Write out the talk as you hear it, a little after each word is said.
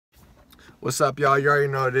What's up, y'all? You already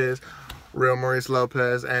know it is Real Maurice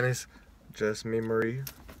Lopez, and it's just me, Marie.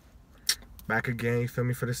 Back again, you feel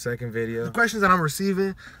me, for the second video. The questions that I'm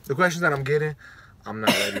receiving, the questions that I'm getting, I'm not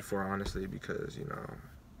ready for, honestly, because, you know,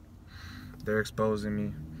 they're exposing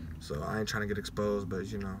me. So I ain't trying to get exposed, but,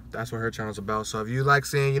 you know, that's what her channel's about. So if you like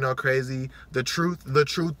seeing, you know, crazy, the truth,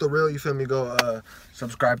 the real, you feel me, go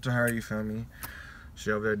subscribe to her, you feel me.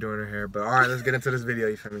 She over there doing her hair. But, all right, let's get into this video,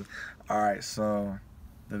 you feel me. All right, so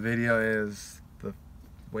the video is the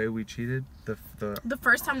way we cheated. The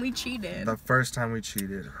first time we cheated. The first time we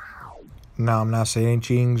cheated. No, I'm not saying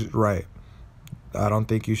cheating's right. I don't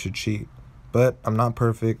think you should cheat. But I'm not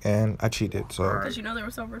perfect, and I cheated, so. Because you know there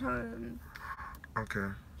was overtime. Okay.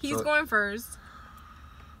 He's going first.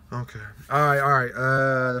 Okay. Alright.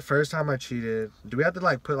 The first time I cheated, do we have to,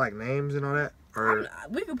 like, put, like, names and all that? Or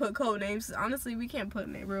we could put code names. Honestly, we can't put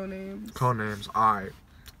real names. Code names. Alright.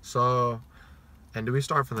 So, and do we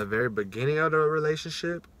start from the very beginning of the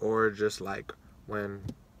relationship, or just, like, when?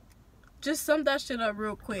 Just sum that shit up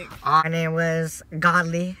real quick. Her name was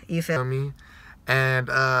Godly, you feel me? And,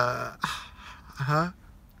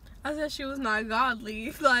 I said she was not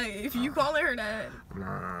godly. Like, if you calling her that.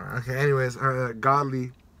 Nah. Okay, anyways,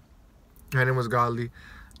 Godly. Her name was Godly.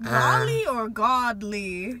 Godly or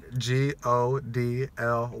Godly? Godly. Oh, that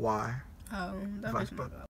bitch not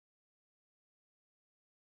God.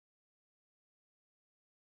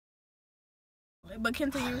 But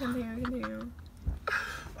continue.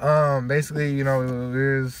 Basically, you know,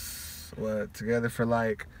 we was, together for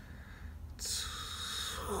like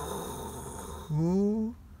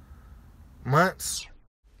 2 months.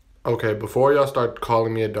 Okay, before y'all start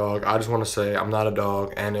calling me a dog, I just want to say I'm not a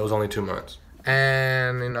dog, and it was only 2 months.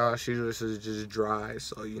 And, you know, she was just dry,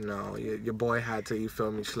 so, you know, your boy had to, you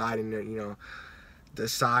feel me, slide in there, you know, the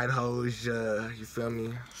side hose, you feel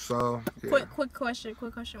me, so, yeah. Quick question.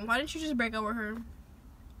 Why didn't you just break up with her?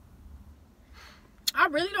 I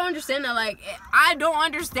really don't understand that. Like, I don't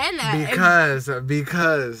understand that.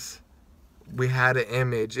 Because we had an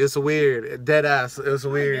image. It's weird. Dead ass. It was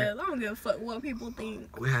weird. I don't give a fuck what people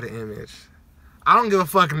think. We had an image. I don't give a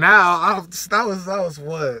fuck now. That was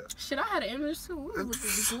what? Shit, I had an image too. We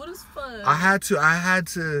was looking good as fuck. I had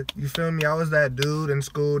to. You feel me? I was that dude in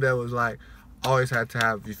school that was like, always had to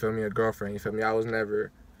have, you feel me, a girlfriend. You feel me? I was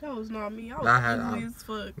never. That was not me. I was ugly as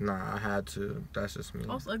fuck. Nah, I had to. That's just me.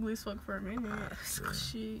 I was ugly as fuck for a minute.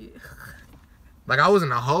 Shit. Like, I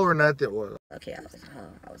wasn't a hoe or nothing. Well, okay, I was a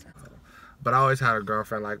hoe. But I always had a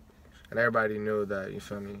girlfriend, like, and everybody knew that, you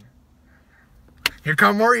feel me? Here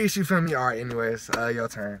come Maurice, you feel me? Alright, anyways, your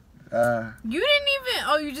turn. You didn't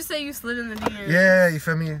even, you just say you slid in the DM. Yeah, you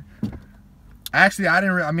feel me? Actually, I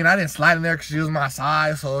didn't slide in there because she was my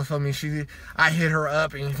size, so you feel me? I hit her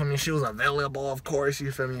up, and you feel me? She was available, of course,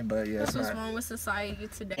 you feel me? But yeah, that's what's wrong with society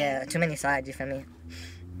today. Yeah, too many sides, you feel me?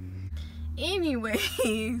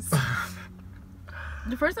 Anyways,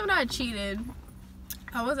 the first time that I cheated,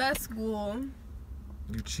 I was at school.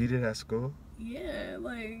 You cheated at school? Yeah,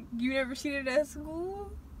 like, you never cheated at school?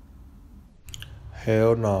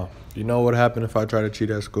 Hell no. You know what happened if I tried to cheat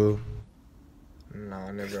at school?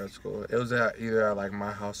 No, never at school. It was either at, like,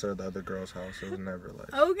 my house or the other girl's house. It was never,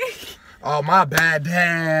 like... Okay. Oh, my bad.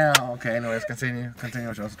 Damn. Okay, anyways, continue. Continue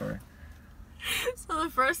with your story. So, the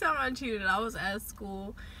first time I cheated, I was at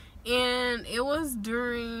school. And it was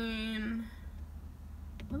during...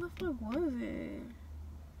 What the fuck was it?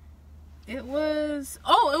 It was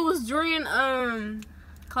during,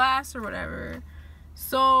 class or whatever.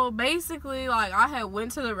 So, basically, like, I had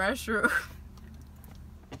went to the restroom.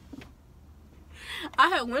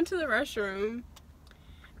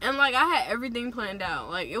 And, like, I had everything planned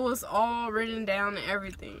out. Like, it was all written down and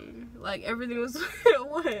everything. Like, everything was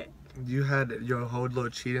what? You had your whole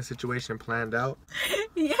little cheating situation planned out?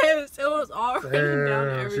 Yes, it was all written down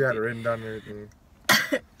and everything. She had it written down and everything.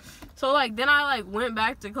 So, like, then I, like, went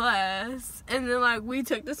back to class. And then, like, we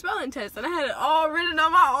took the spelling test. And I had it all written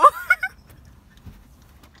on my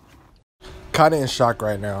own. Kinda in shock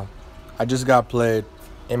right now. I just got played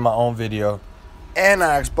in my own video. And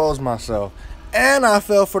I exposed myself. And I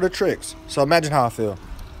fell for the tricks. So imagine how I feel.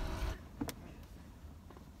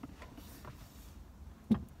 Oh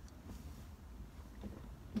my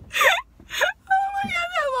god,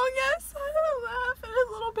 that long ass laugh and his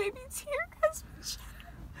little baby tear.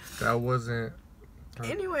 That wasn't...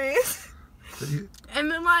 Anyways.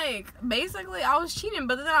 And then, like, basically I was cheating.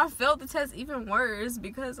 But then I failed the test even worse.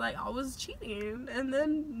 Because, like, I was cheating. And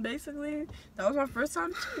then, basically, that was my first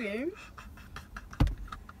time cheating.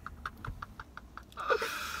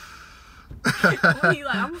 Wait,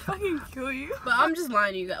 like, I'm gonna fucking kill you. But I'm just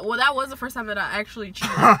lying to you guys. Well, that was the first time that I actually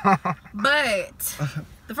cheated. But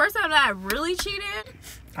The first time that I really cheated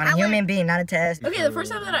On a human being, not a test. Okay, the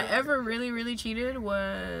first time that I ever really cheated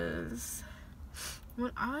was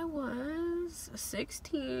when I was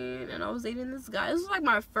 16 and I was dating this guy. This was like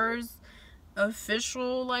my first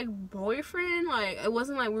official like boyfriend. Like it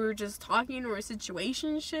wasn't like we were just talking or a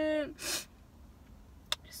situationship.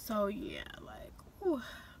 So yeah, like ooh,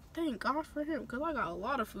 thank God for him because I got a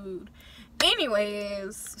lot of food.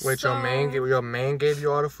 Anyways, wait, so, your man gave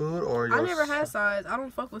you all the food, or I never had sides. I don't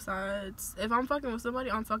fuck with sides. If I'm fucking with somebody,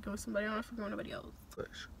 I'm fucking with somebody. I'm not fucking with nobody else.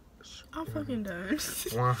 I'm fucking done.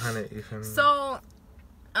 100, you feel me? So,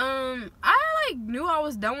 I like knew I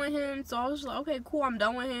was done with him, so I was like, okay, cool, I'm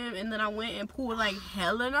done with him. And then I went and pulled like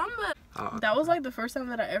hella numbers. That was like the first time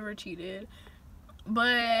that I ever cheated.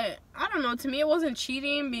 But I don't know, to me it wasn't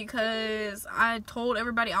cheating because I told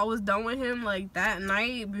everybody I was done with him like that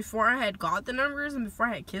night before I had got the numbers and before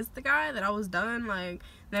I had kissed the guy that I was done. Like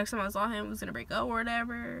next time I saw him, we was gonna break up or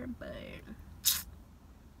whatever. But so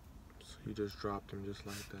you just dropped him just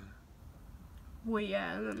like that. Well,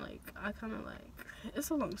 yeah, and then like I kind of like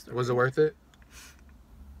it's a long story. Was it worth it?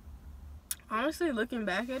 Honestly, looking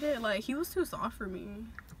back at it, like he was too soft for me.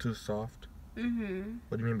 Too soft? Mhm.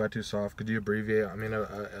 What do you mean by too soft? Could you abbreviate? I mean,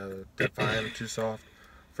 define too soft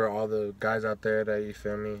for all the guys out there that you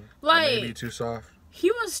feel me? Like maybe too soft.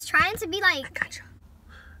 He was Trying to be like, Gotcha.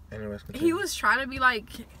 Anyways, he continue. was trying to be like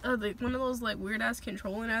one of those like weird ass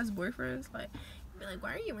controlling ass boyfriends. Like, be like,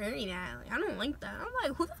 why are you wearing that? Like, I don't like that. I'm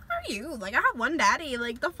like, who the fuck are you? Like, I have one daddy.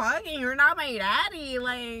 Like, the fuck, and you're not my daddy.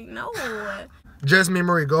 Like, no. Just Me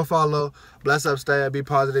Marie, go follow. Bless up, stay up, be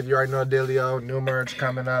positive. You already know Dealio. New merch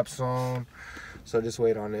coming up soon. So just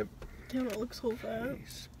wait on it. Damn, it looks so fat.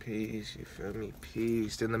 Peace, you feel me?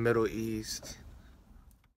 Peace in the Middle East.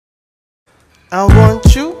 I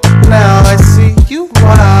want you, now I see you,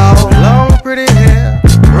 wow. Long pretty hair,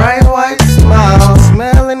 bright white smile,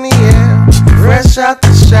 smell in the air, fresh out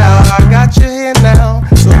the shower. I got you here now,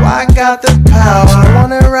 so I got the power. I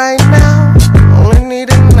want it right now, only need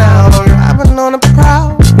it now. I've been on the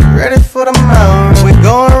prowl, ready for the mountain. We're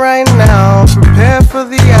going right now, prepare for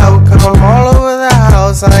the outcome. All over the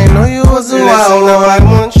house, I know you